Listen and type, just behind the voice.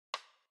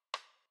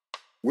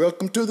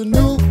Welcome to the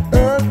New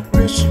Earth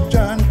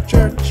Christian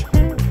Church.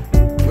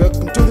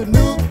 Welcome to the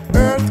New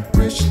Earth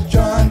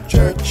Christian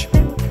Church.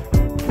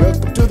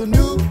 Welcome to the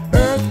New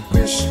Earth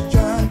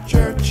Christian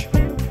Church.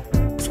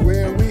 It's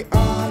where we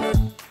honor,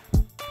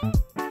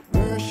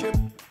 worship,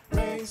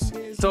 praise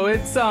His So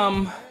it's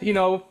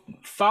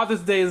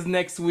Father's Day is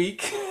next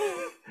week.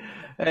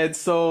 And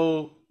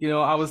so,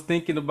 I was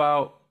thinking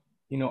about,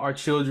 our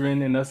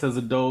children and us as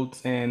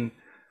adults and,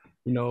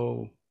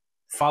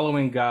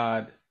 following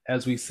God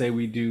as we say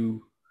we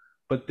do.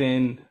 But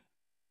then,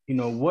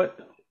 what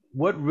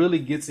really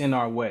gets in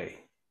our way?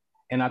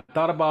 And I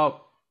thought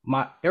about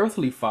my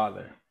earthly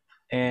father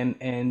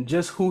and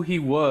just who he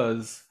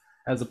was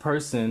as a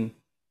person,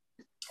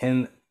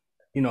 and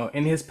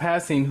in his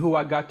passing, who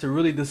I got to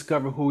really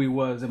discover who he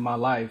was in my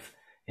life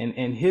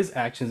and his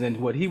actions and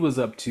what he was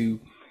up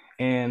to.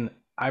 And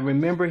I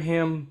remember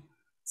him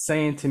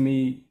saying to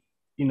me,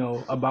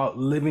 about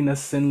living a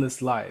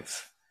sinless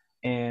life.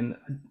 And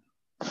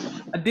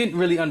I didn't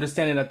really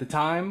understand it at the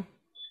time,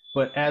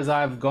 but as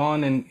I've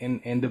gone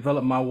and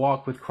developed my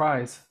walk with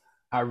Christ,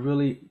 I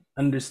really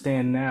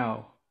understand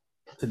now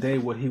today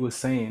what he was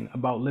saying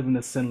about living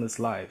a sinless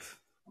life.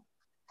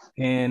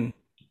 And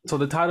so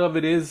the title of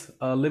it is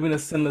Living a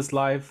Sinless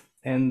Life,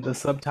 and the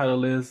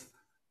subtitle is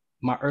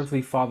My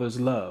Earthly Father's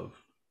Love.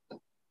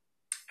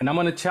 And I'm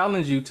going to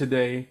challenge you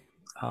today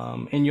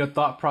in your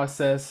thought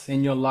process,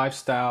 in your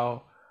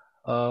lifestyle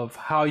of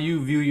how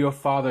you view your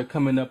father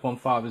coming up on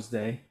Father's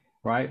Day,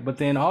 right? But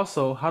then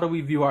also, how do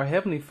we view our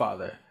Heavenly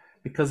Father?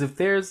 Because if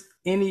there's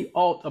any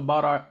aught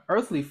about our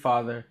earthly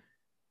father,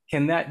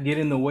 can that get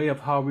in the way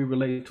of how we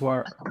relate to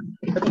our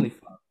Heavenly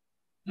Father?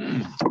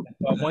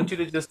 So I want you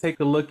to just take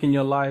a look in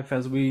your life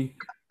as we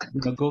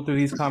go through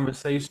these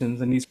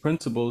conversations and these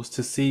principles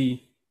to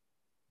see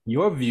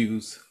your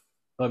views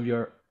of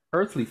your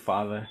earthly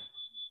father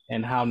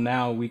and how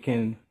now we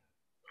can,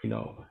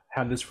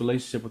 have this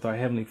relationship with our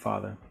Heavenly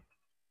Father.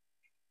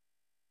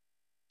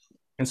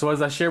 And so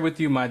as I share with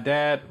you, my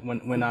dad,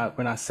 when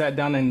I sat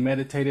down and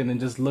meditated and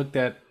just looked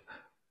at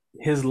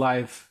his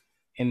life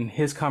and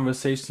his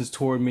conversations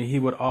toward me, he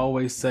would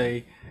always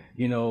say,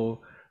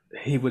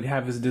 he would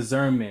have his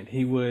discernment.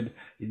 He would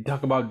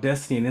talk about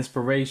destiny and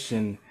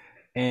inspiration.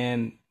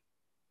 And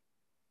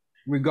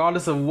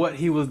regardless of what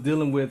he was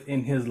dealing with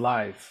in his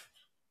life,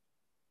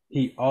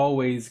 he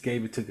always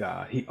gave it to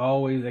God. He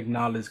always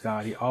acknowledged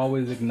God. He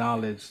always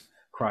acknowledged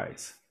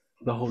Christ,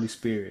 the Holy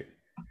Spirit.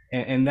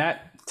 And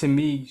that to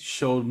me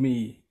showed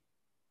me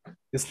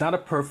it's not a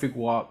perfect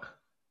walk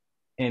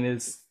and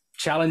it's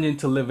challenging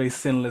to live a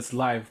sinless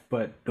life.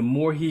 But the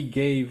more he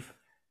gave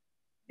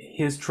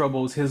his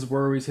troubles, his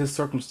worries, his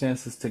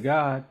circumstances to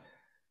God,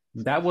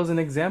 that was an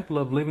example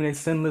of living a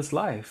sinless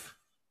life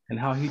and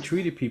how he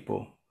treated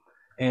people.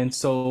 And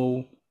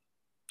so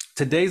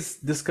today's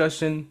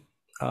discussion,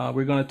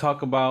 we're going to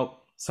talk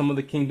about some of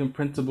the kingdom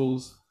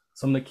principles,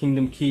 some of the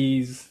kingdom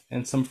keys,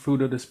 and some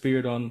fruit of the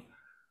Spirit on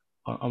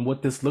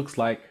what this looks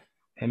like.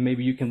 And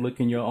maybe you can look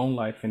in your own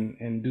life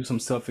and do some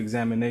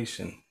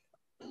self-examination.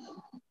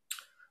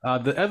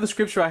 The other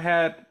scripture I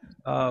had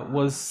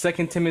was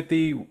 2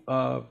 Timothy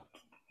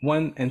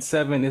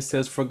 1:7. It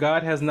says, "For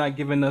God has not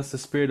given us the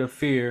spirit of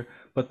fear,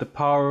 but the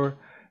power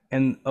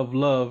and of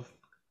love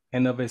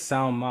and of a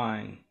sound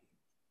mind."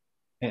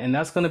 And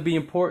that's going to be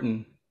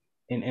important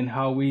in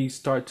how we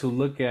start to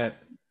look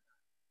at,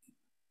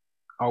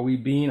 are we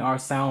being our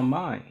sound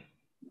mind?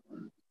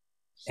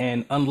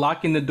 And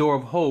unlocking the door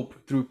of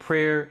hope through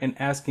prayer and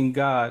asking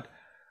God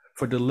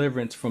for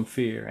deliverance from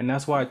fear. And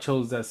that's why I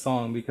chose that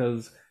song,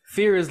 because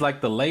fear is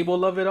like the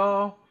label of it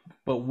all.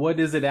 But what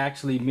does it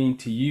actually mean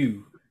to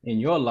you in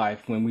your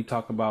life when we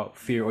talk about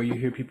fear, or you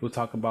hear people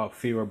talk about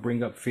fear or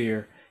bring up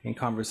fear in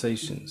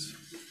conversations?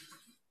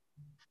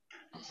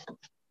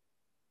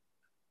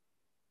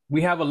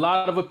 We have a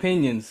lot of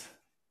opinions.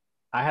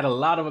 I had a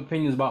lot of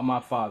opinions about my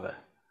father.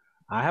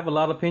 I have a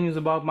lot of opinions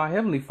about my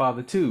Heavenly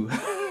Father too.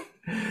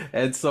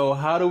 And so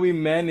how do we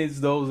manage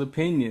those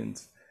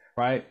opinions,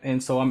 right?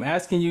 And so I'm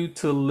asking you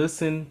to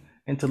listen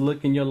and to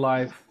look in your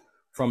life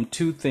from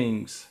two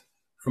things,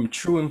 from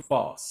true and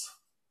false.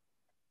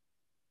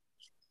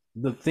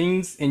 The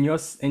things in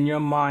your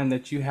mind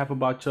that you have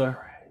about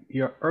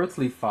your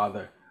earthly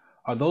father,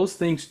 are those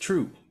things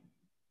true?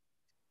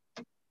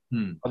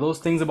 Are those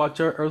things about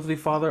your earthly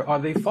father, are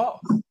they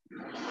false?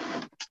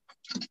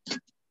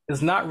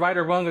 It's not right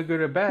or wrong or good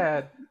or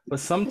bad,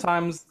 but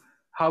sometimes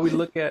how we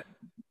look at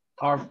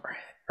our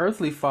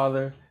earthly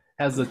father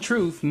as the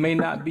truth may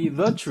not be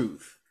the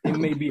truth. It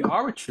may be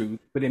our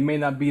truth, but it may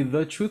not be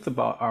the truth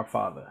about our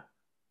father.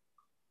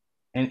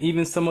 And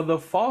even some of the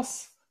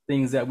false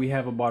things that we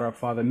have about our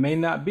father may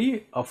not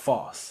be a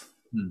false.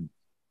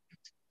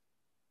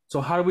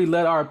 So how do we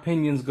let our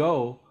opinions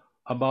go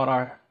about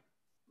our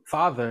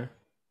father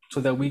so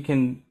that we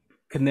can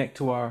connect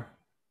to our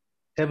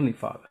Heavenly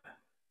Father?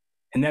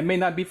 And that may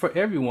not be for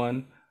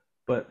everyone,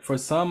 but for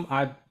some,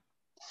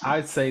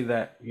 I'd say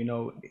that,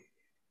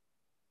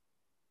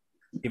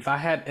 if I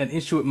had an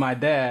issue with my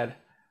dad,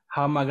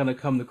 how am I going to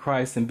come to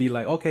Christ and be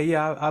like, okay,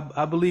 yeah,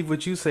 I believe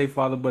what you say,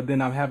 Father, but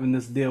then I'm having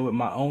this deal with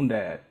my own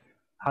dad.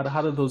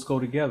 How do those go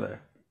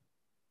together?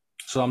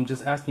 So I'm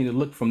just asking you to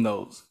look from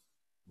those.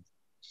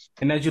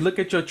 And as you look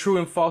at your true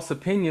and false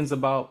opinions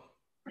about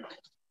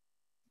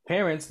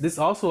parents, this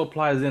also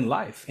applies in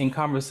life, in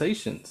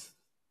conversations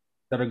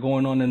that are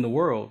going on in the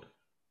world.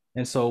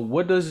 And so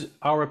what does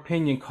our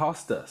opinion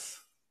cost us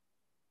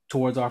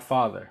towards our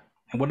Father?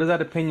 And what does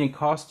that opinion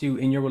cost you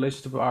in your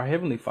relationship with our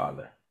Heavenly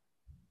Father?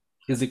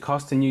 Is it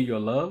costing you your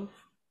love?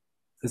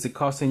 Is it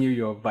costing you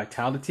your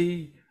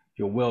vitality,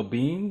 your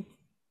well-being?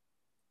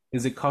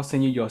 Is it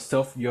costing you your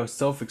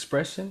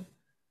self-expression?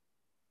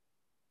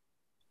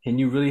 Can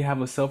you really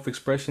have a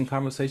self-expression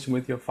conversation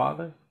with your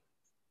Father?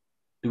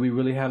 Do we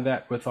really have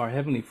that with our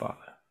Heavenly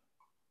Father?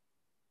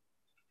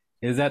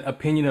 Is that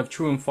opinion of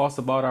true and false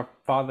about our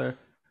Father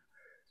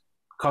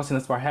costing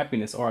us our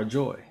happiness or our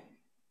joy?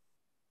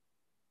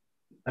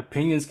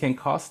 Opinions can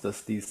cost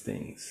us these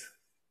things.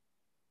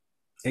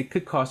 It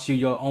could cost you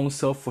your own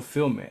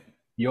self-fulfillment.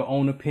 Your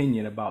own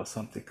opinion about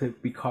something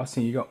could be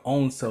costing you your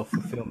own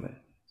self-fulfillment.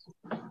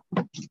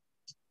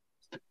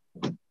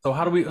 So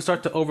how do we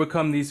start to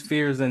overcome these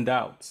fears and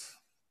doubts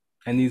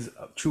and these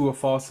true or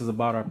falses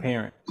about our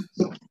parents?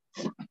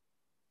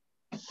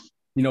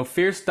 You know,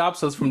 fear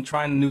stops us from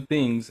trying new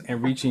things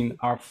and reaching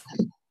our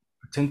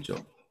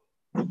potential.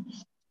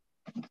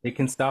 It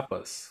can stop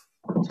us.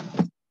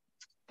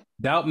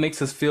 Doubt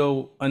makes us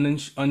feel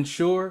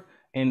unsure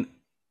and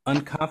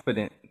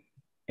unconfident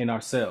in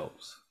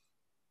ourselves.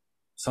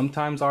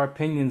 Sometimes our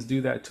opinions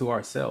do that to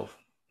ourselves,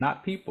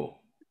 not people.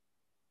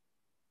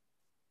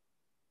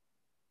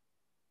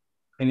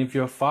 And if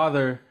your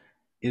father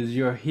is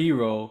your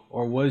hero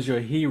or was your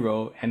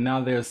hero, and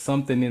now there's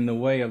something in the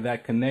way of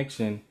that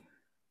connection,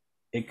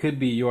 it could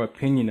be your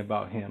opinion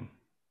about him.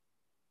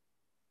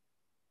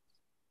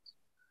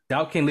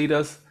 Doubt can lead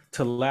us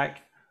to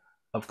lack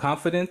of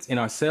confidence in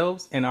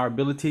ourselves and our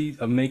ability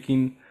of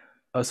making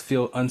us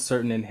feel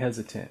uncertain and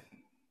hesitant.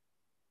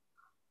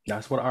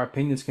 That's what our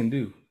opinions can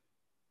do.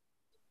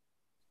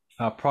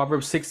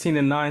 Proverbs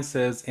 16:9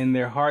 says, in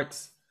their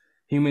hearts,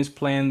 humans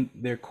plan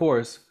their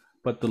course,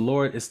 but the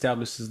Lord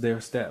establishes their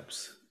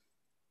steps.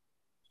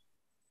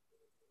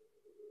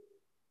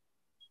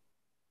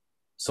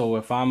 So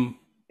if I'm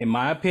in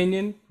my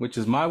opinion, which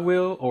is my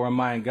will, or am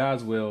I in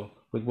God's will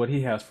with what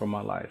he has for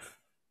my life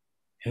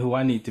and who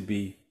I need to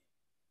be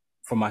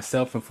for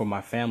myself and for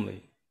my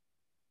family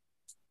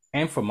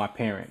and for my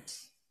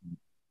parents?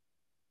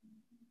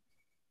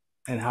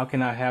 And how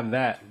can I have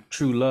that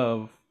true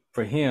love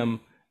for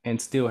him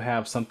and still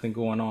have something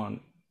going on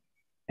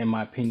in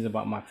my opinions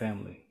about my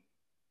family?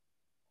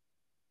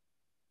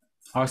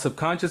 Our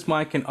subconscious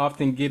mind can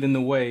often get in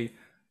the way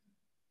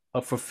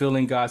of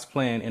fulfilling God's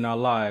plan in our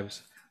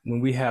lives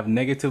when we have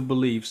negative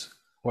beliefs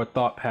or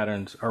thought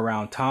patterns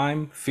around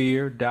time,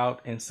 fear,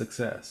 doubt, and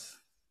success.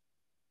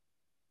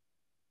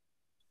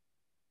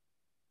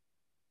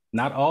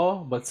 Not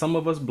all, but some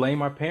of us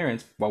blame our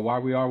parents for why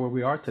we are where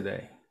we are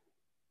today.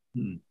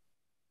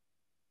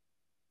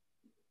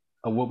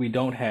 Or what we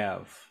don't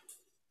have,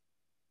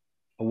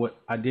 or what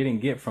I didn't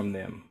get from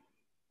them.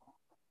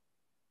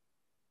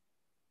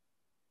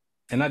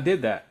 And I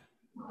did that.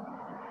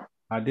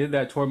 I did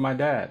that toward my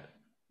dad.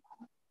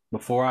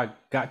 Before I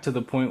got to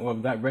the point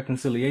of that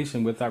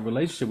reconciliation with that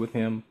relationship with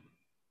him,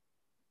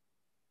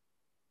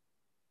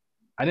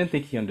 I didn't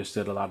think he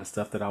understood a lot of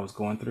stuff that I was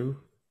going through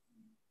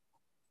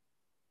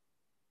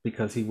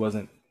because he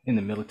wasn't in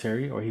the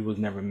military or he was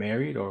never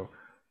married or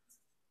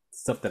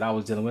stuff that I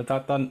was dealing with. I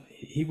thought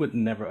he would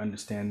never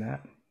understand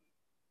that.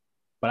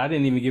 But I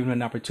didn't even give him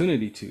an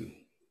opportunity to.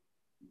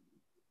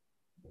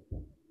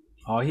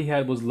 All he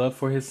had was love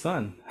for his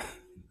son.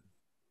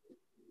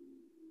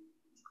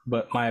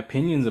 But my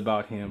opinions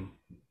about him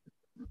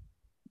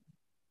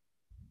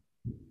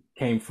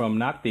came from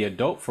not the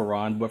adult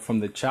Farron, but from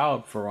the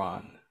child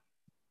Farron.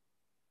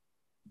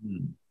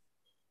 And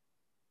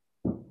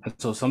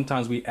so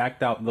sometimes we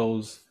act out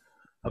those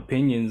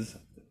opinions,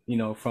 you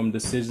know, from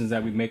decisions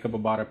that we make up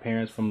about our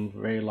parents from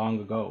very long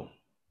ago,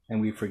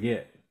 and we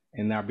forget,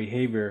 and our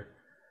behavior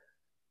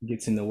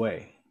gets in the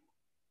way.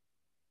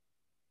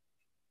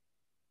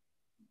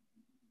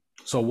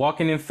 So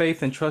walking in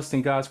faith and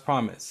trusting God's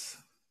promise.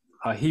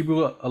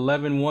 Hebrew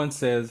 11:1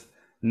 says,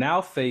 now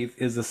faith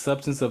is the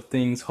substance of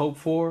things hoped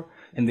for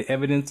and the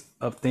evidence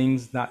of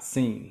things not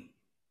seen.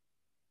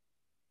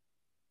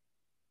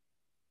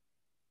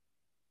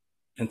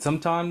 And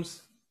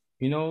sometimes,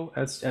 you know,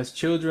 as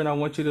children, I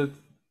want you to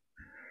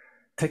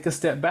take a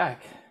step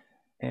back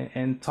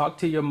and talk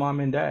to your mom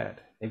and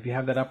dad if you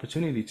have that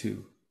opportunity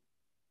to.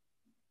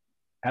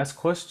 Ask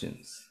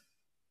questions.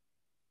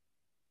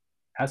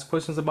 Ask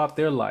questions about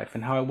their life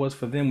and how it was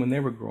for them when they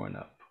were growing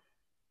up.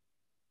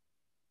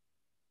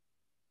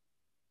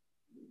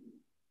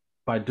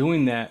 By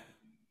doing that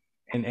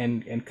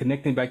and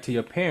connecting back to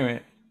your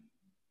parent,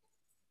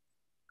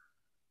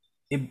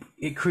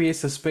 it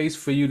creates a space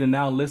for you to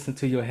now listen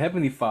to your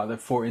Heavenly Father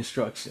for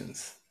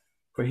instructions,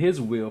 for his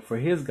will, for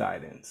his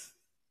guidance.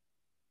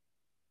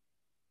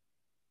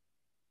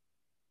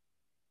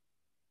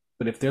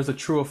 But if there's a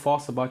true or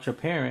false about your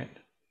parent,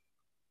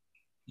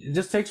 it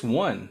just takes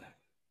one.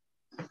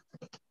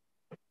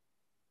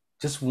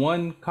 Just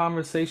one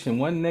conversation,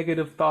 one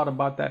negative thought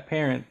about that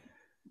parent,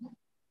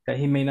 that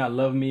he may not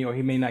love me or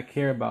he may not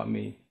care about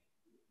me.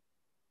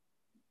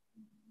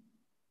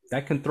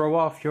 That can throw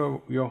off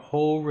your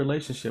whole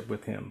relationship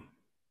with him,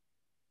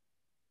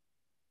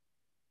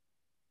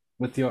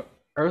 with your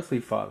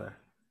earthly father.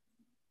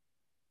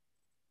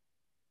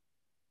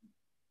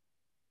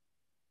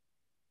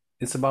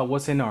 It's about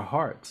what's in our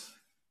hearts.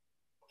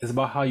 It's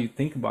about how you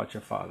think about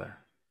your father.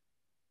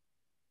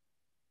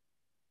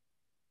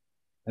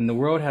 And the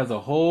world has a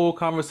whole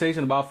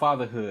conversation about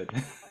fatherhood.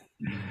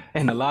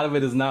 And a lot of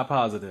it is not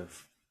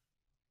positive.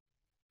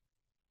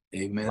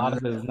 Amen. A lot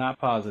of it is not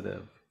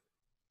positive.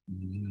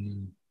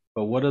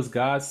 But what does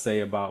God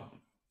say about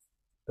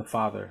the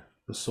Father,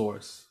 the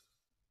source?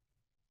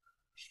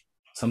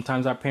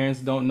 Sometimes our parents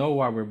don't know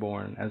why we're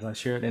born, as I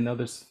shared in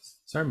other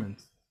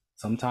sermons.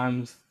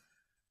 Sometimes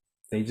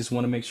they just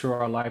want to make sure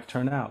our life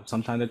turn out.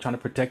 Sometimes they're trying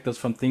to protect us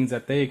from things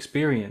that they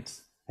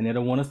experience, and they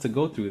don't want us to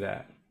go through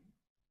that.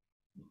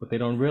 But they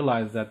don't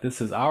realize that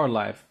this is our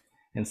life,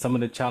 and some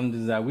of the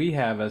challenges that we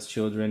have as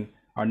children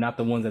are not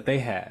the ones that they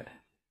had,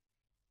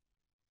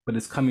 but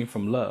it's coming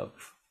from love.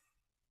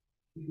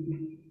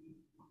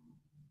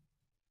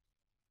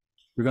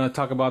 We're going to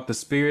talk about the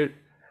spirit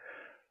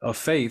of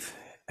faith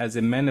as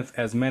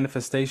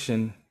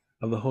manifestation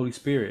of the Holy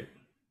Spirit.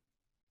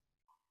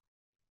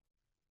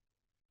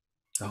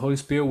 The Holy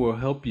Spirit will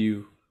help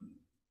you.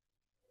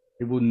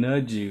 It will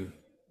nudge you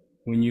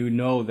when you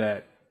know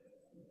that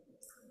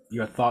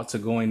your thoughts are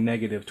going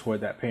negative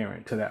toward that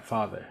parent, to that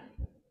father.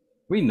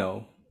 We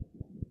know.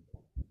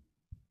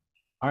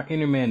 Our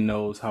inner man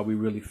knows how we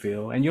really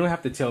feel. And you don't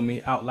have to tell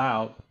me out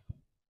loud.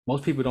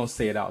 Most people don't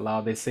say it out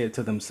loud. They say it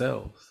to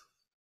themselves.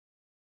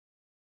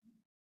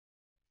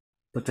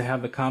 But to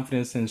have the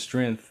confidence and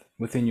strength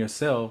within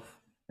yourself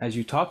as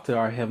you talk to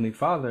our Heavenly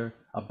Father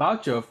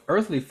about your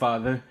earthly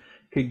father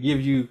could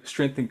give you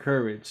strength and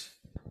courage.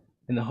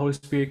 And the Holy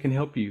Spirit can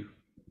help you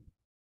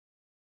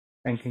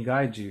and can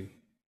guide you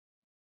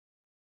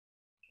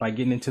by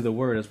getting into the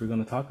Word, as we're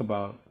going to talk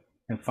about,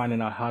 and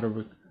finding out how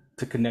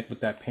to connect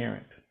with that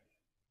parent.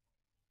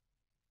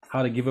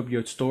 How to give up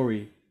your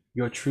story,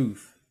 your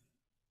truth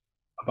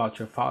about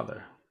your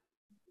father.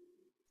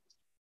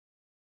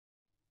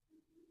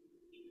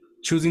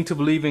 Choosing to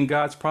believe in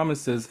God's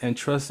promises and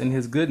trust in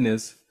His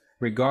goodness,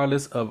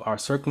 regardless of our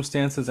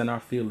circumstances and our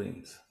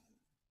feelings.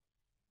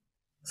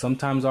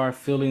 Sometimes our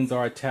feelings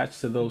are attached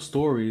to those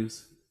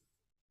stories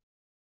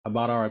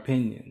about our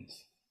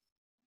opinions.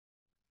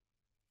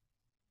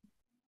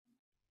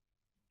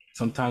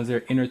 Sometimes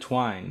they're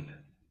intertwined.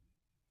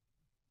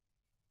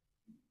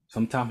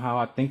 Sometimes how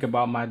I think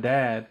about my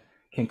dad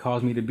can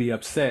cause me to be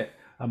upset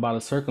about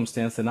a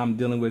circumstance that I'm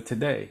dealing with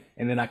today,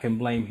 and then I can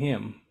blame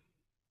him.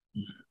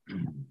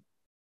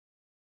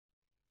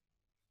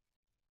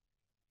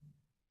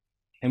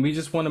 And we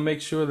just want to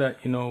make sure that,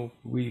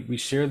 we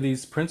share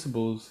these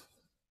principles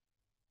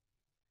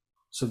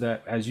so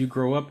that as you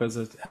grow up as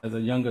a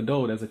young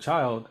adult, as a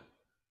child,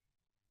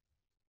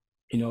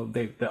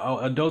 the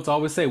adults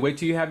always say, wait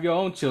till you have your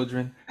own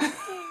children.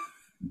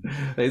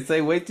 They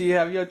say, wait till you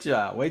have your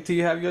child. Wait till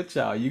you have your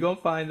child. You're going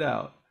to find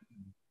out.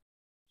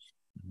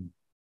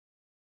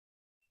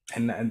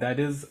 And that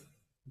is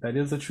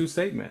a true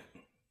statement.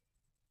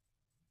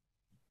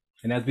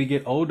 And as we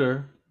get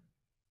older,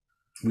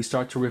 we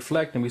start to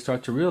reflect and we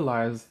start to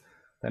realize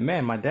that,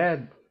 man, my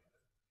dad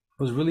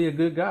was really a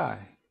good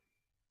guy.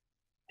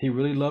 He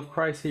really loved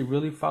Christ. He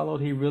really followed.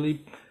 He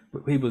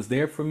was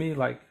there for me.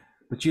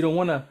 But you don't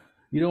want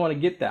to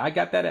get that. I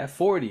got that at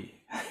 40.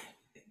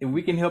 If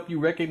we can help you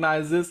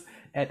recognize this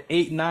at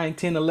 8, 9,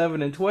 10,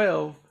 11, and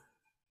 12,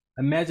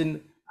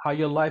 imagine how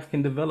your life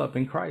can develop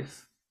in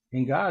Christ,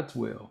 in God's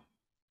will.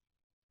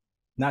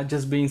 Not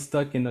just being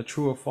stuck in a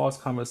true or false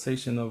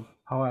conversation of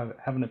how I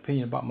have an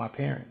opinion about my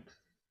parents.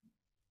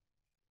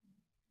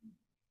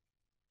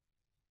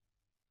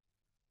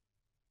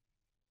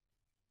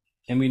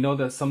 And we know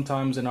that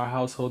sometimes in our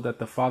household that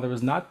the father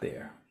is not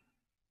there.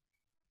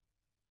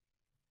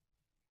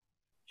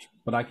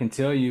 But I can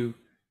tell you,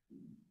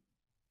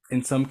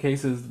 in some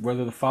cases,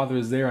 whether the father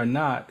is there or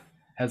not,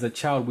 as a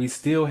child, we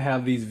still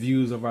have these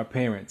views of our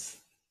parents.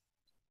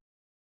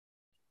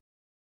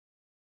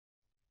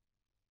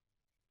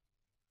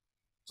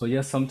 So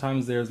yes,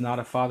 sometimes there's not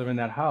a father in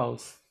that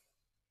house,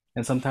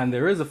 and sometimes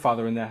there is a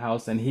father in that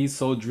house, and he's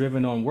so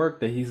driven on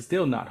work that he's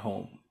still not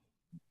home.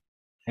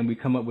 And we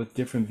come up with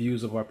different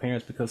views of our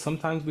parents because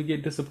sometimes we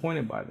get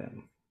disappointed by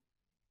them.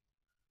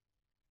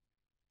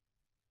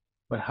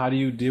 But how do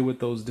you deal with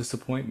those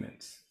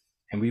disappointments?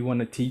 And we want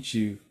to teach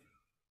you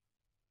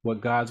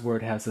what God's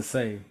word has to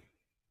say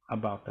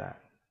about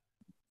that.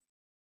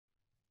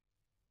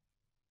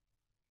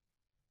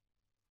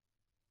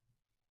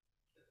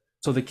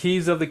 So the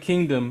keys of the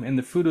kingdom and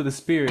the fruit of the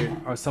Spirit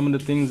are some of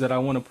the things that I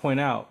want to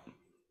point out.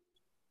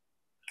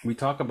 We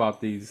talk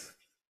about these,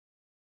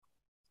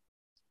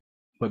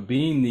 but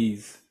being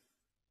these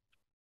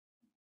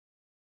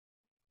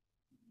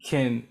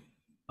can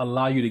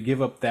allow you to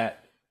give up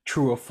that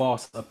true or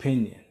false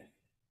opinion,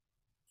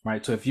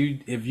 right? So if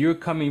you're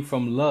coming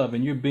from love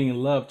and you're being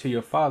loved to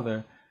your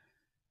father,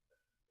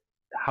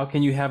 how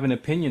can you have an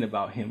opinion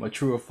about him, a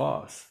true or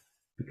false?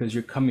 Because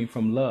you're coming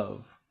from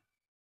love.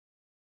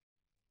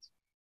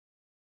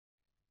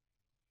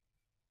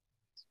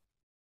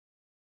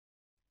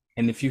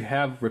 And if you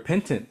have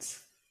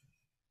repentance,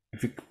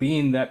 if you're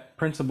being that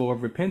principle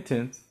of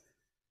repentance,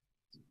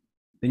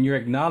 then you're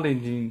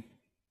acknowledging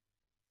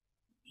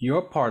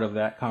your part of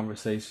that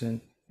conversation,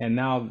 and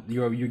now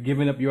you're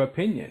giving up your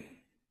opinion.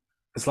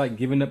 It's like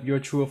giving up your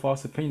true or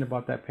false opinion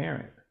about that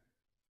parent.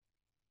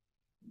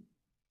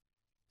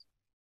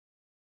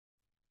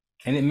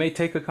 And it may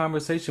take a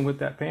conversation with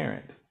that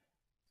parent.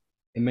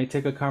 It may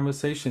take a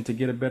conversation to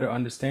get a better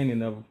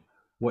understanding of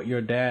what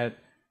your dad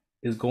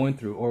is going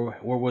through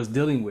or was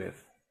dealing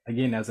with,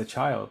 again, as a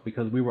child,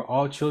 because we were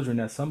all children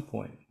at some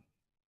point.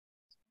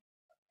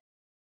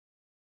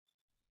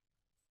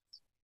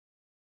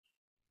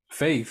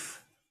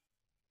 Faith,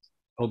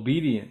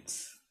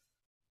 obedience,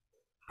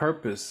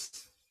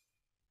 purpose,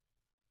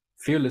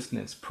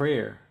 fearlessness,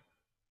 prayer.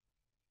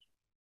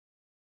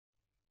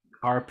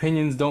 Our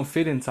opinions don't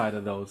fit inside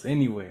of those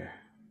anywhere.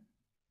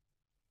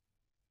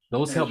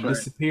 Those help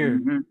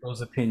disappear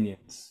those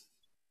opinions.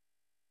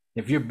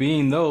 If you're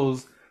being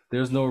those,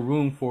 there's no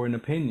room for an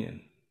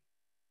opinion.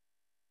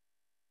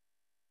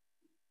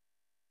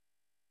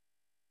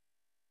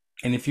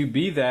 And if you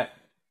be that,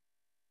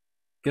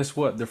 guess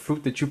what? The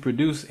fruit that you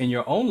produce in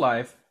your own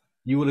life,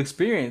 you will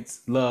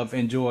experience love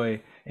and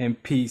joy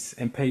and peace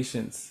and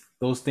patience.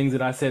 Those things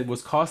that I said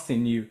was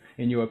costing you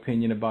in your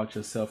opinion about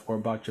yourself or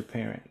about your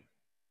parent.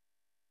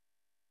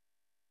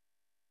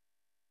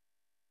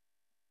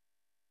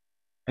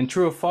 And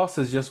true or false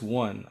is just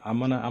one. I'm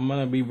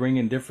gonna be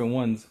bringing different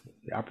ones,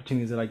 the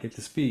opportunities that I get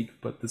to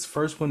speak. But this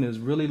first one is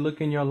really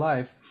look in your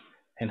life,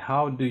 and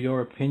how do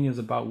your opinions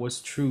about what's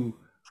true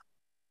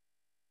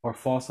or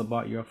false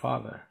about your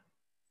father?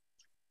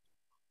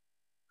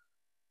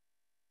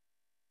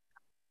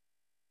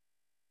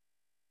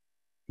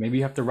 Maybe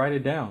you have to write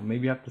it down.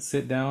 Maybe you have to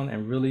sit down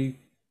and really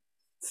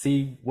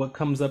see what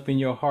comes up in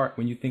your heart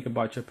when you think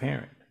about your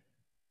parent,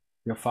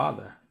 your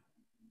father.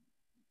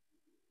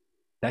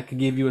 That could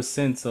give you a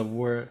sense of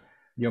where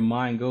your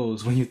mind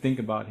goes when you think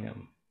about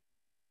him.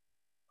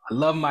 I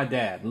love my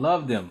dad,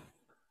 loved him,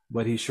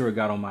 but he sure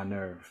got on my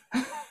nerve.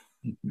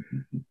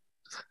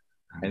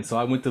 And so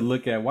I went to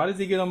look at, why does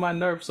he get on my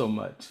nerve so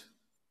much?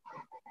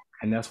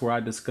 And that's where I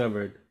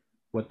discovered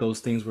what those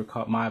things were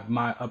called.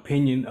 My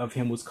opinion of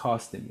him was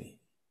costing me.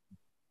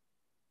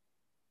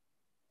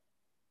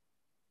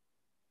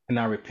 And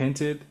I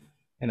repented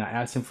and I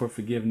asked him for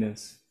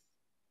forgiveness,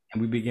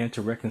 and we began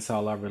to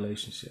reconcile our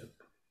relationship.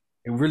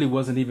 It really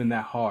wasn't even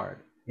that hard.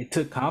 It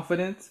took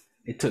confidence,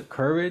 it took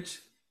courage,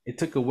 it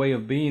took a way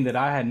of being that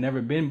I had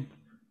never been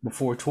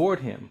before toward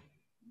him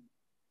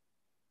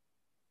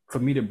for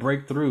me to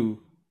break through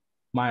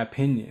my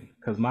opinion,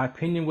 because my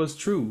opinion was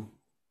true.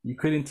 You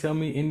couldn't tell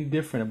me any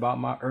different about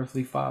my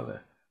earthly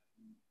father,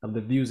 of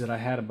the views that I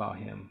had about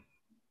him,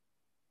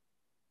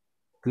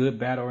 good,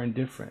 bad, or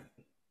indifferent.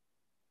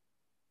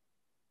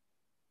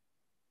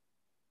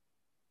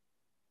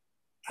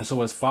 And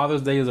so as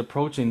Father's Day is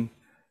approaching,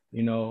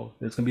 there's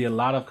going to be a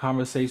lot of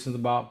conversations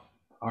about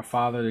our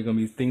father. There are going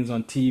to be things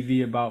on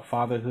TV about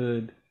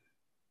fatherhood.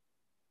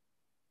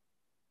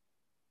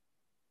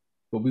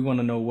 But we want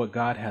to know what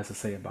God has to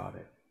say about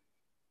it.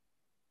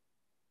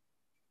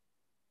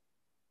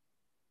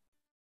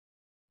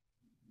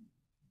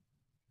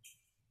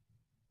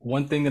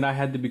 One thing that I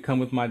had to become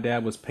with my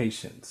dad was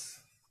patience.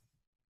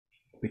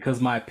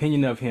 Because my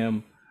opinion of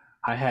him,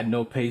 I had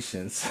no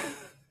patience.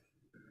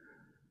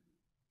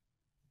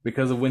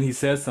 Because of when he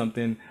said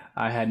something,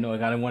 I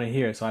didn't want to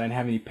hear it, so I didn't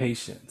have any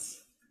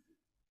patience.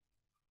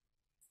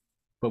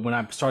 But when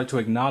I started to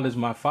acknowledge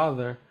my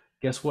father,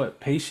 guess what?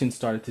 Patience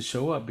started to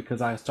show up,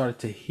 because I started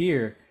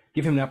to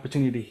give him the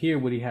opportunity to hear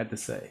what he had to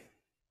say.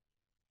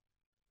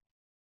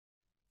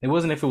 It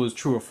wasn't if it was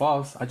true or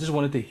false. I just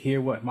wanted to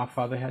hear what my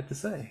father had to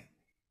say.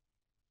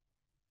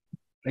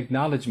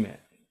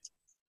 Acknowledgement.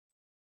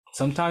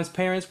 Sometimes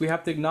parents, we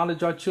have to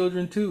acknowledge our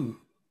children too.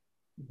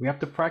 We have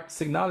to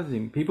practice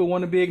acknowledging. People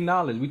want to be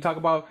acknowledged. They talked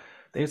about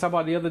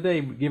the other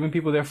day, giving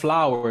people their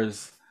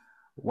flowers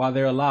while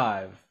they're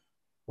alive.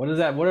 What is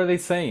that? What are they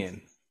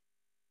saying?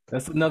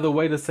 That's another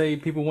way to say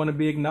people want to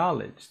be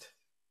acknowledged.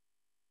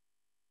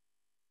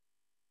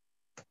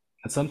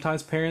 And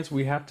sometimes parents,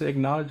 we have to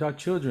acknowledge our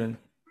children,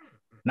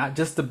 not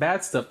just the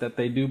bad stuff that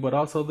they do, but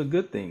also the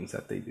good things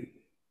that they do.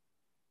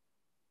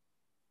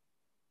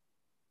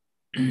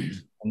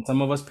 And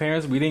some of us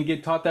parents, we didn't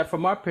get taught that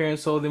from our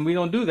parents, so then we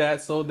don't do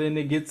that. So then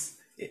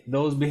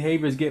those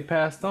behaviors get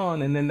passed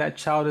on, and then that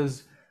child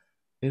is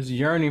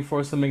yearning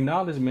for some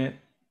acknowledgement.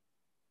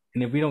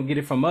 And if we don't get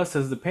it from us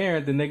as the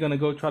parent, then they're going to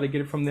go try to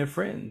get it from their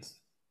friends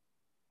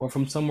or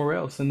from somewhere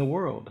else in the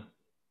world.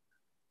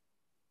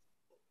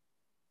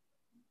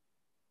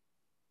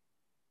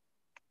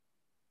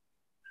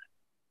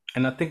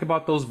 And I think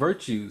about those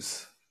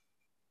virtues.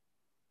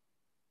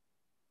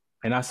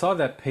 And I saw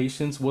that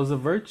patience was a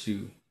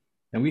virtue.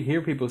 And we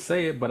hear people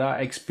say it, but I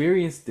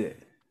experienced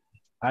it.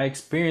 I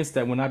experienced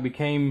that when I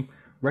became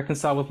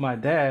reconciled with my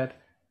dad,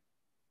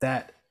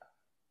 that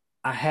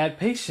I had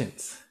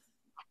patience.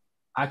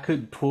 I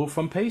could pull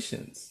from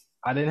patience.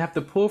 I didn't have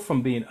to pull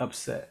from being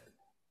upset.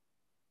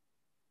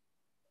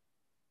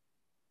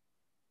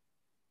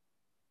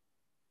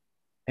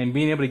 And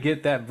being able to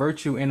get that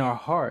virtue in our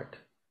heart,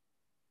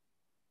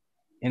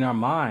 in our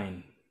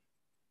mind,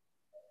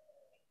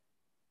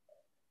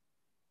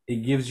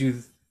 it gives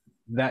you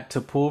that to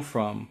pull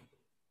from.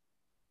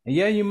 And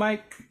yeah, you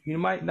might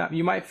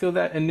feel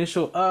that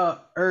initial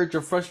urge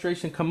or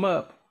frustration come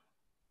up,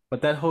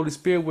 but that Holy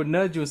Spirit would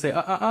nudge you and say,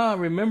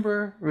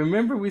 remember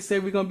we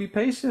said we're gonna be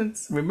patient.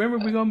 Remember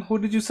who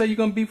did you say you're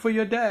gonna be for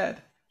your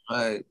dad?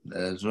 Right,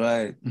 that's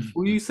right.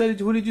 Who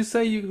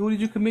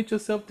did you commit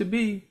yourself to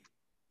be?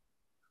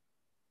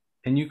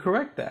 And you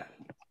correct that.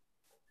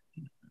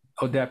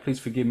 Oh, Dad, please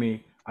forgive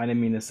me. I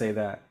didn't mean to say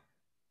that.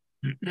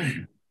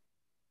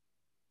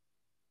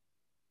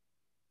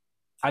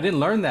 I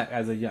didn't learn that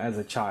as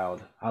a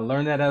child. I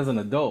learned that as an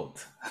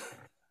adult.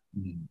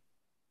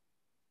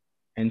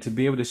 And to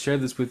be able to share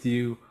this with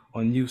you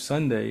on Youth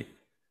Sunday,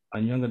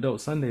 on Young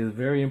Adult Sunday, is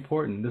very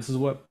important. This is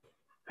what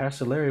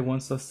Pastor Larry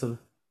wants us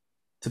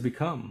to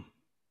become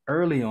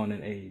early on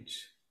in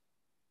age.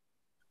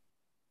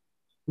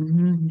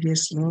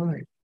 Yes,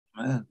 Lord.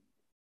 Man.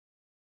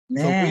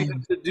 So what do you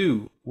have to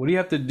do? What do you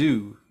have to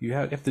do? You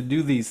have to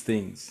do these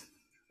things.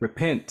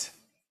 Repent,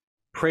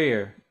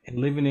 prayer, and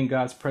living in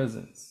God's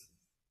presence.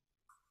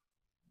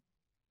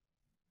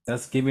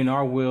 That's giving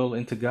our will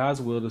into God's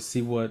will to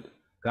see what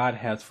God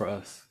has for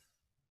us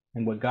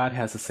and what God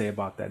has to say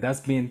about that.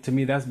 That's being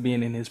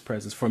in his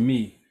presence. For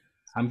me,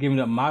 I'm giving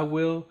up my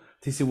will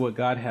to see what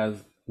God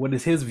has, what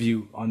is his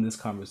view on this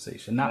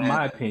conversation, not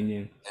my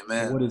opinion.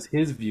 But what is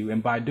his view?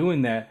 And by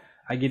doing that,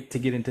 I get to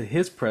get into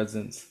his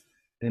presence,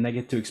 and I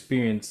get to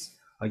experience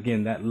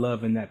again that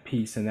love and that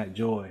peace and that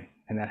joy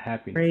and that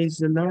happiness. Praise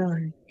the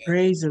Lord.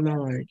 Praise the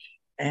Lord.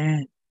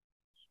 And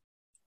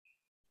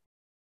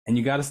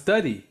you got to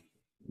study.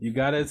 You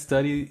got to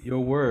study your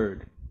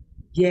word.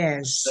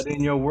 Yes.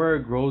 Studying your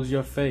word grows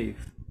your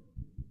faith.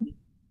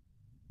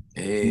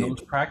 And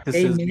those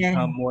practices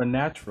become more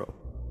natural.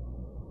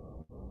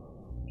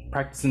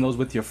 Practicing those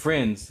with your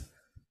friends,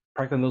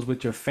 practicing those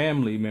with your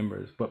family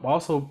members, but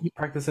also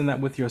practicing that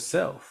with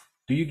yourself.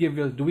 Do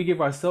we give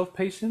ourselves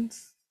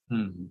patience?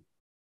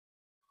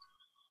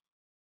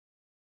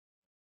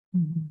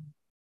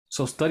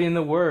 So studying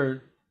the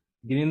word,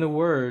 getting the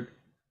word,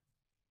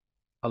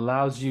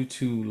 allows you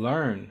to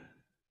learn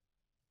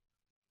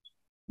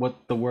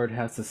what the word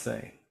has to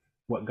say,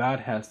 what God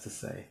has to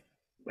say.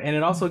 And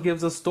it also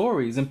gives us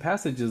stories and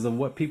passages of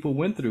what people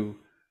went through.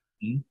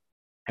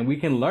 And we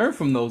can learn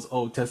from those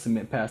Old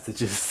Testament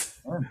passages.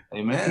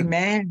 Amen.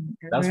 Amen.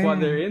 That's why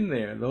they're in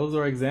there. Those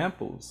are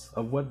examples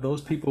of what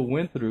those people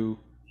went through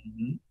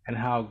and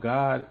how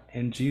God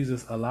and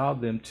Jesus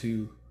allowed them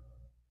to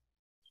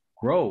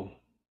grow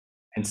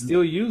and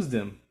still use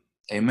them.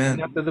 Amen.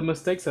 Even after the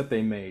mistakes that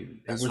they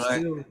made, That's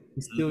right.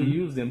 He still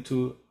used them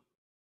to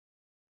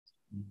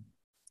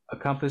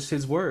accomplish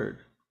his word.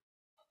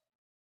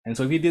 And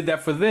so if he did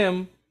that for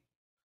them,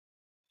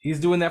 he's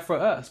doing that for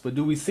us. But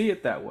do we see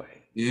it that way?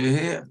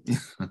 Yeah.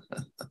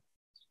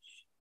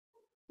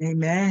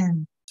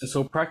 Amen. And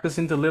so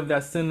practicing to live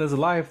that sinless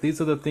life,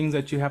 these are the things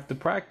that you have to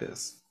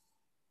practice.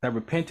 That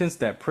repentance,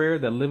 that prayer,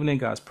 that living in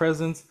God's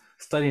presence,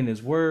 studying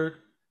his word,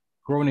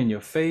 growing in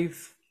your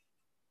faith.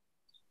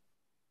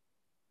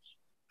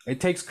 It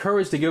takes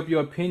courage to give up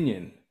your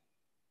opinion.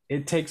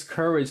 It takes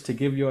courage to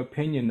give your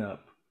opinion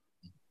up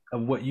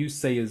of what you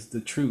say is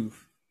the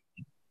truth.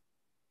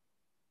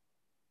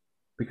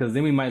 Because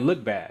then we might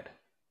look bad.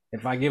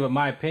 If I give up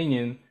my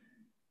opinion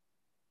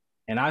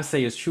and I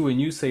say it's true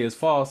and you say it's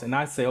false, and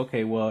I say,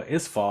 okay, well,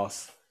 it's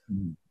false.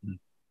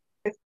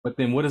 But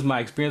then what is my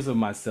experience of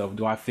myself?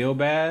 Do I feel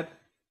bad?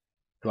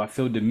 Do I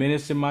feel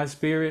diminished in my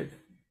spirit?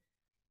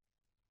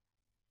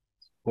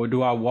 Or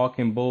do I walk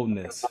in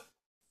boldness?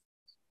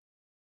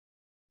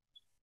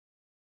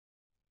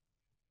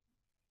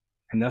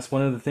 And that's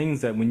one of the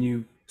things that when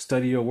you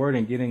study your word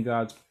and get in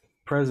God's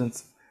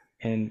presence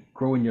and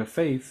grow in your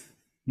faith,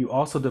 you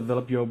also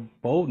develop your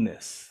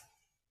boldness.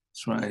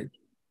 That's right.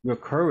 Your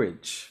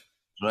courage.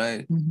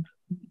 Right.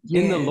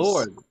 Yes. In the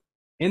Lord.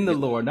 In the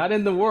Lord. Not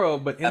in the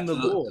world, but in the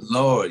Lord.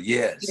 Lord,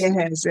 yes.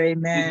 Yes,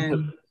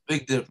 amen.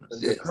 Big difference.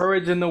 The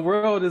courage in the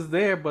world is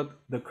there, but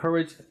the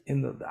courage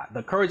in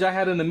the courage I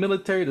had in the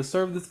military to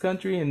serve this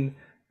country, and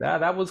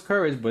that was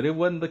courage, but it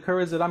wasn't the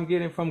courage that I'm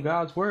getting from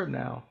God's word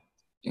now.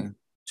 Yeah.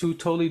 Two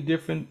totally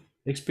different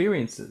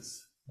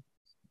experiences.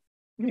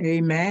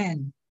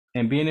 Amen.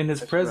 And being in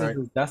his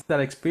presence, that's that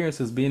experience,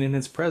 is being in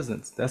his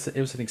presence.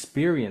 It's an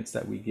experience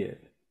that we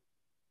get.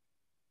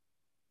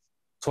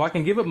 So I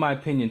can give up my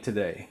opinion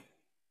today.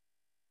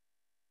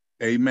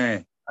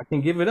 Amen. I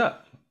can give it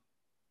up.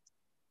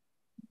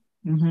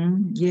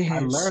 Yes. I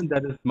learned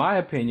that it's my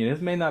opinion.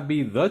 It may not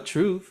be the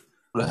truth.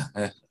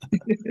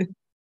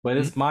 but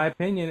it's my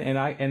opinion, and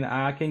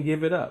I can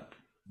give it up,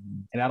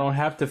 and I don't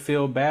have to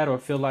feel bad or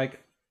feel like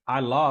I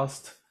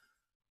lost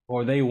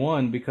or they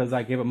won because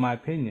I gave up my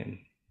opinion.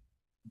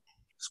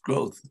 It's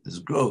growth. It's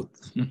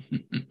growth.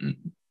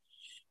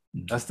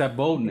 That's that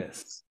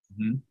boldness.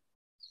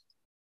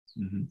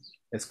 Mm-hmm.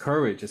 It's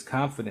courage. It's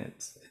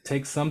confidence. It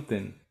takes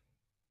something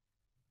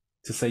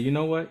to say, you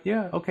know what?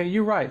 Yeah, okay,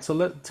 you're right.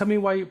 So tell me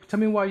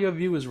why your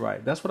view is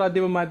right. That's what I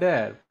did with my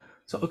dad.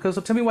 So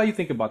tell me why you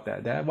think about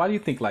that, Dad. Why do you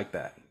think like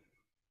that?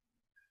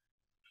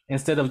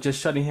 Instead of just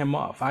shutting him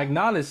off, I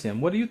acknowledge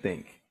him. What do you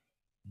think?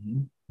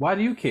 Mm-hmm. Why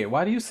do you care?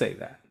 Why do you say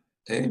that?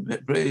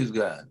 Amen. Praise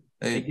God.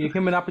 Amen. It gave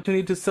him an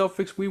opportunity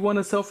to we want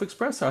to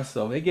self-express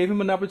ourselves. It gave him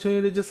an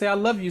opportunity to just say, I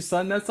love you,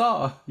 son. That's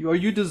all.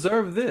 You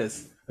deserve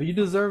this, or you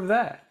deserve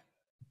that.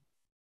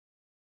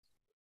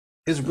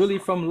 It's really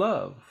from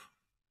love.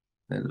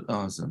 That's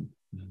awesome.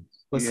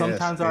 But Yes,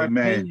 sometimes our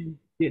amen. opinion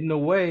get in the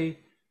way,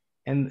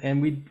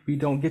 and we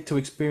don't get to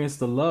experience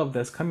the love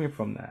that's coming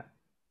from that.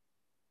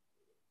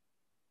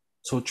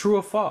 So true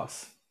or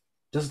false?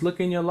 Just look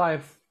in your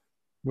life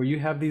where you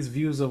have these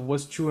views of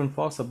what's true and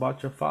false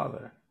about your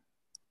father.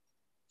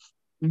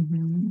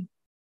 Mm-hmm.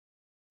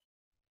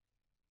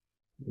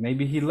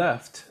 Maybe he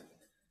left.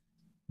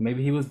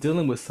 Maybe he was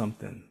dealing with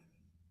something.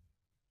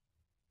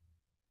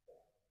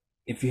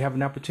 If you have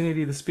an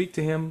opportunity to speak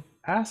to him,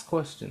 ask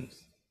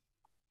questions.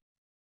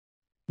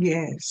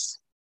 Yes.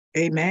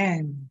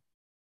 Amen.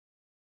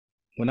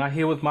 When I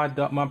hear with my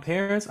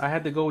parents, I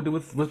had to go do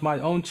with my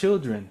own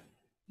children.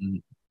 Mm-hmm.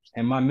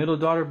 And my middle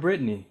daughter,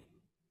 Brittany,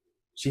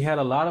 she had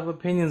a lot of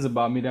opinions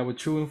about me that were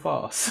true and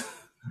false.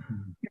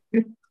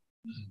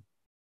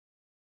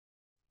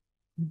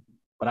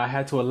 But I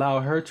had to allow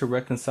her to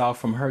reconcile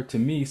from her to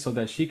me so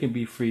that she can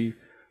be free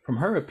from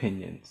her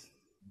opinions.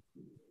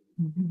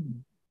 Mm-hmm.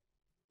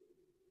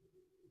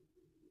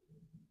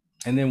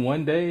 And then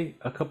one day,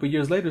 a couple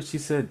years later, she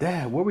said,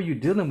 Dad, what were you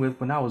dealing with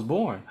when I was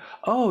born?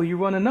 Oh, you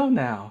want to know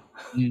now.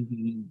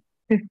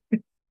 Mm-hmm.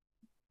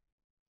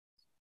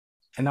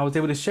 And I was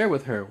able to share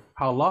with her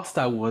how lost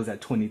I was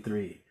at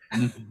 23.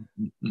 And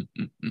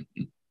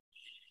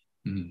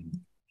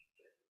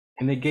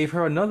it gave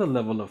her another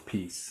level of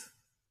peace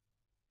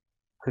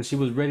because she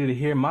was ready to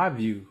hear my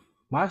view,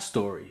 my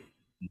story,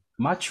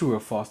 my true or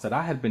false that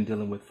I had been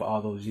dealing with for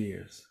all those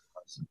years.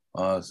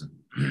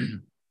 Awesome.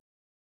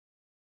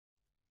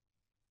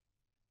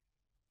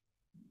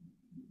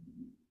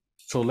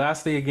 So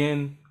lastly,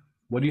 again,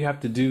 what do you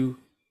have to do?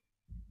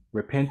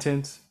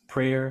 Repentance,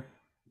 prayer,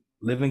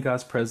 live in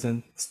God's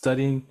presence,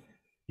 studying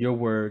your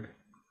word,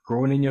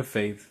 growing in your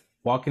faith,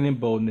 walking in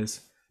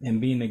boldness,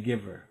 and being a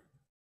giver.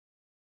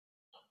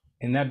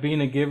 And that being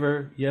a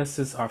giver, yes,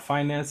 it's our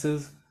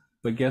finances,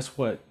 but guess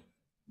what?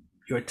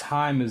 Your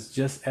time is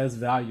just as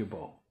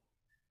valuable.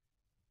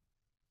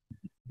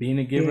 Being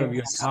a giver of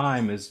your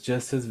time is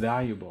just as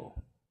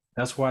valuable.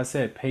 That's why I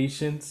said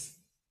patience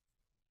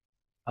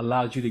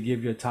allows you to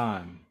give your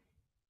time.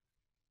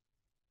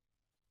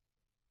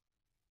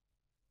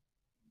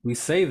 We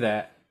say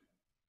that,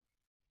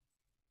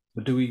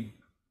 but do we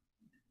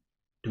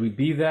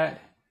be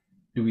that?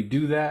 Do we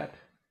do that?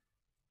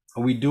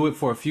 Or we do it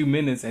for a few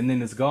minutes and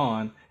then it's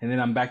gone, and then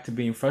I'm back to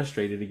being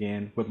frustrated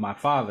again with my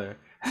father.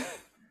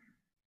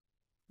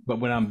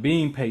 But when I'm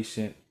being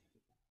patient,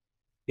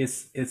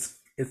 it's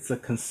a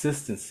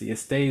consistency. It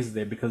stays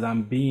there because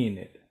I'm being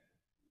it.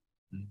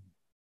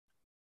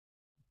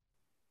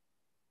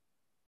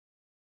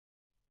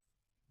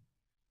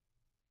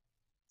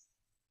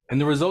 And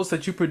the results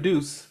that you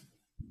produce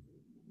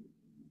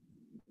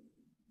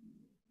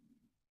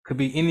could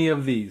be any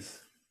of these.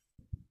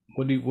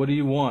 What do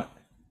you want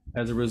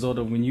as a result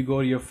of when you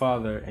go to your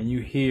father and you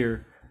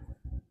hear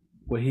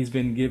what he's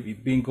been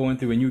going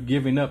through, and you're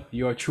giving up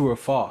your true or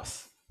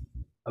false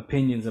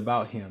opinions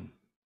about him,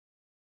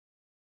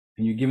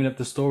 and you're giving up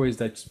the stories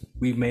that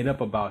we've made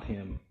up about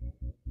him,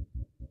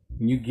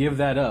 and you give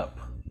that up,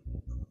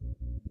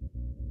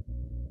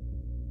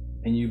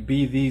 and you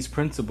be these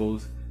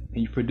principles,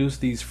 and you produce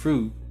these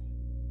fruit,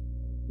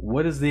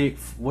 what is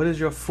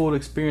your full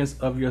experience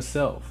of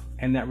yourself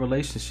and that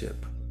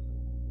relationship?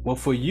 Well,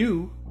 for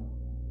you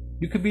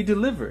could be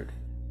delivered.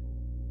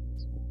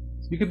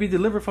 You could be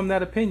delivered from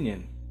that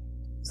opinion.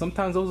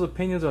 Sometimes those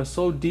opinions are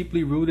so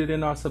deeply rooted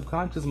in our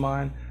subconscious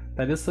mind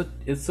that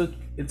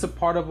it's a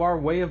part of our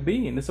way of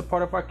being. It's a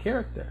part of our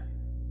character.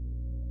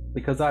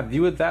 Because I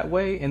view it that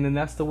way, and then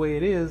that's the way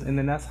it is, and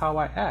then that's how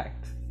I act.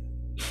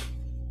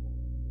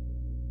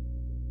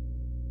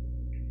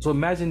 So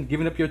imagine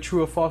giving up your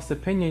true or false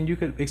opinion. You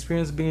could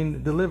experience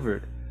being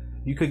delivered.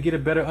 You could get a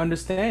better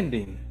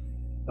understanding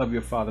of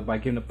your father by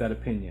giving up that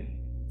opinion.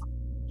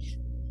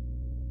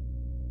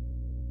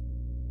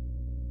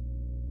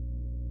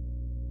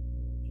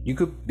 You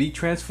could be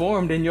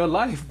transformed in your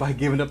life by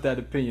giving up that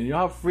opinion. You know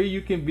how free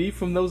you can be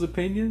from those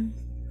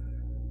opinions?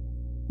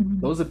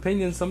 Mm-hmm. Those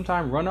opinions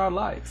sometimes run our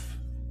life.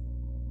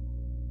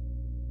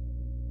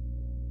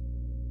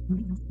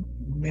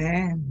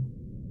 Amen.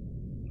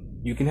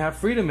 You can have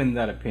freedom in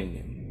that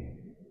opinion.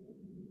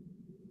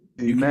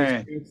 Amen. You can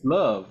experience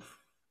love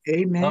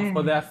Amen.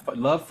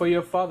 love for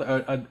your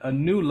father, a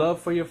new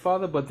love for your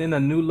father, but then a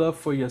new love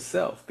for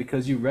yourself,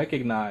 because you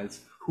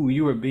recognize who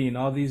you were being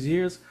all these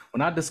years.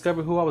 When I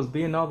discovered who I was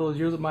being all those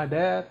years with my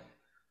dad,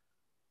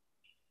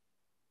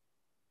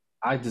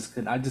 I just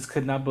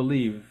could not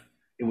believe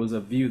it was a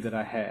view that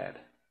I had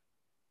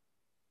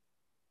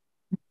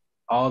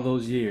all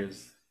those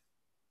years.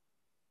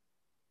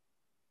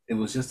 It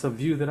was just a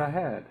view that I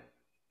had,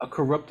 a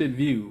corrupted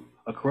view,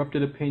 a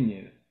corrupted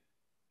opinion,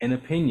 an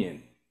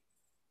opinion.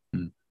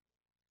 Mm.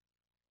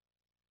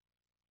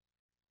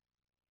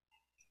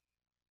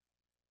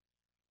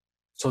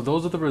 So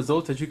those are the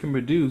results that you can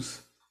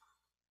produce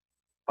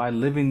by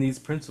living these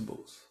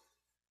principles,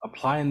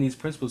 applying these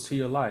principles to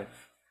your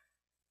life.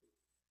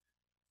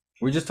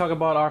 We're just talking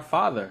about our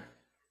Father.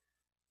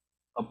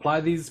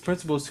 Apply these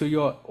principles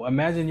to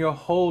imagine your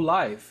whole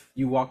life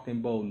you walked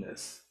in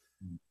boldness.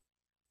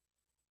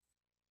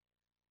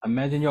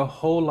 Imagine your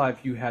whole life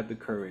you had the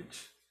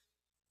courage.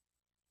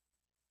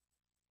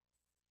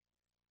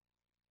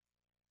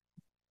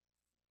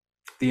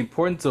 The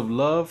importance of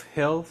love,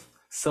 health,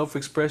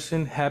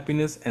 self-expression,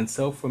 happiness, and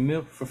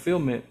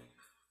self-fulfillment.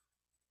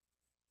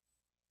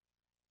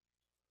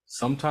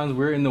 Sometimes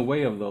we're in the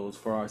way of those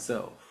for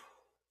ourselves.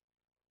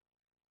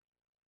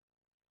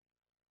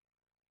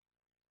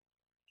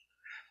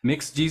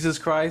 Mix Jesus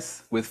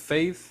Christ with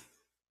faith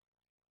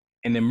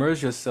and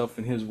immerse yourself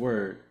in his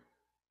word,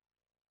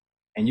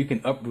 and you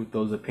can uproot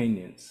those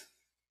opinions.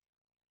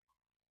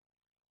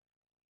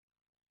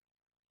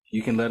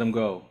 You can let them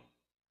go,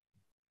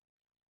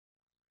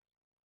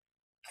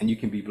 and you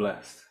can be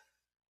blessed.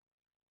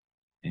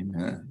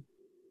 Amen.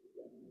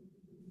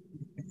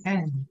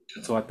 Amen.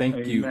 So I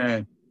thank you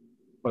Amen.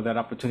 for that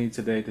opportunity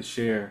today to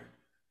share,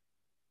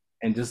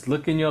 and just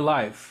look in your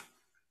life,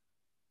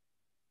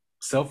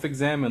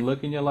 self-examine,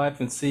 look in your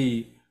life and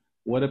see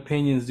what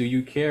opinions do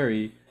you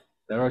carry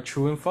that are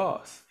true and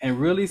false, and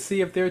really see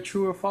if they're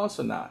true or false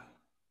or not.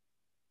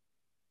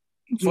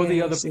 For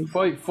the other, Yes.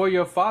 for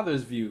your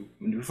father's view,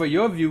 for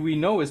your view, we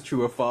know it's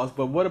true or false,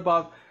 but what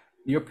about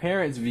your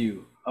parents'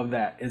 view of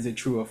that? Is it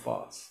true or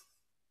false?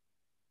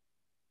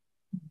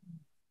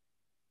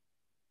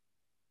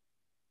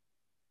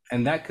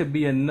 And that could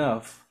be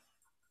enough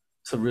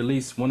to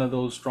release one of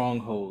those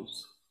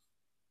strongholds.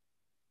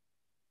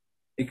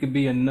 It could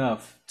be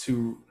enough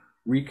to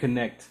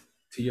reconnect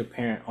to your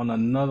parent on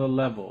another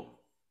level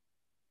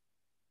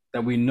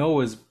that we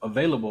know is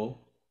available,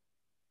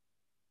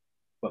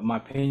 but my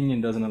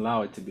opinion doesn't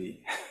allow it to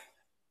be.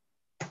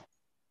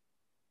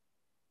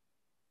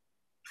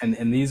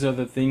 And these are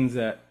the things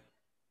that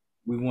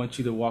we want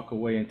you to walk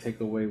away and take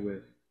away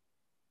with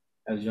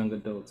as young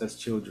adults, as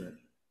children.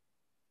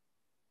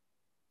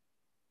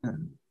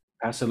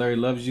 Pastor Larry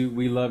loves you.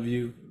 We love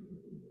you.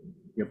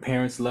 Your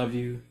parents love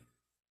you.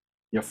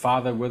 Your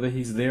father, whether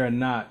he's there or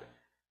not,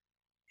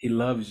 he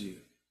loves you.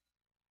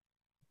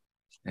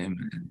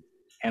 Amen.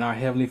 And our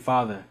Heavenly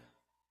Father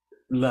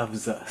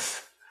loves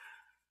us.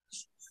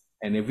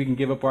 And if we can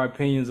give up our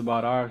opinions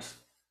about ours,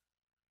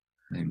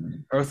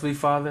 Amen. earthly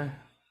Father,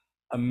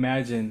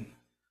 imagine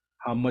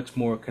how much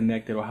more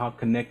connected, or how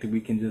connected we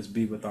can just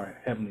be with our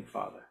Heavenly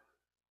Father.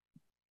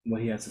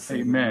 What he has to say.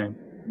 Amen.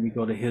 We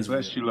go to his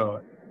Bless will. you,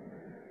 Lord.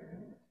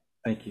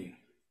 Thank you.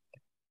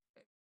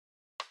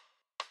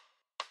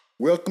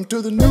 Welcome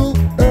to the New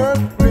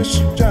Earth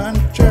Christian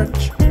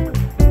Church.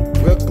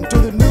 Welcome to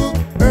the New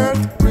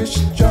Earth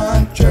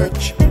Christian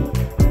Church.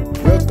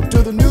 Welcome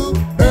to the New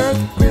Earth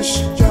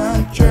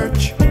Christian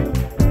Church.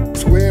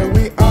 It's where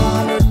we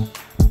honor,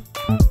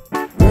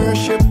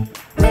 worship,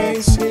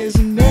 praise his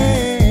name.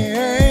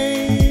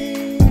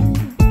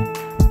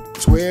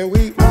 It's where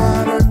we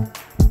honor,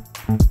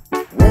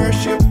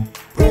 worship,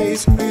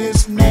 praise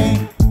his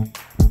name.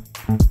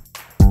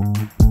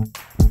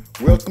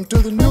 Welcome to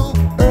the New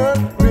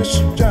Earth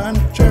Christian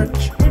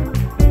Church.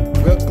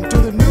 Welcome to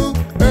the New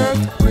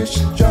Earth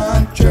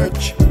Christian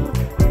Church.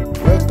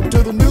 Welcome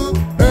to the New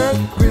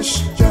Earth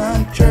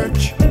Christian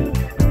Church.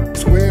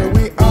 It's where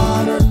we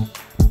honor,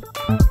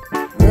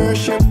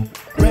 worship,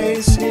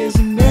 praise his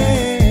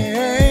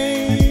name.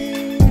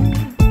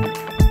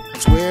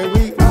 It's where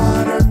we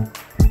honor,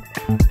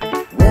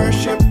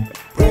 worship,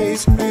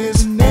 praise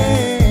his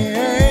name.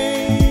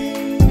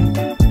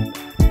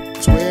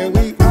 It's where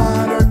we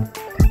honor,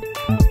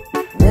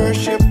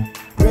 worship,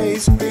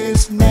 praise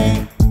his name.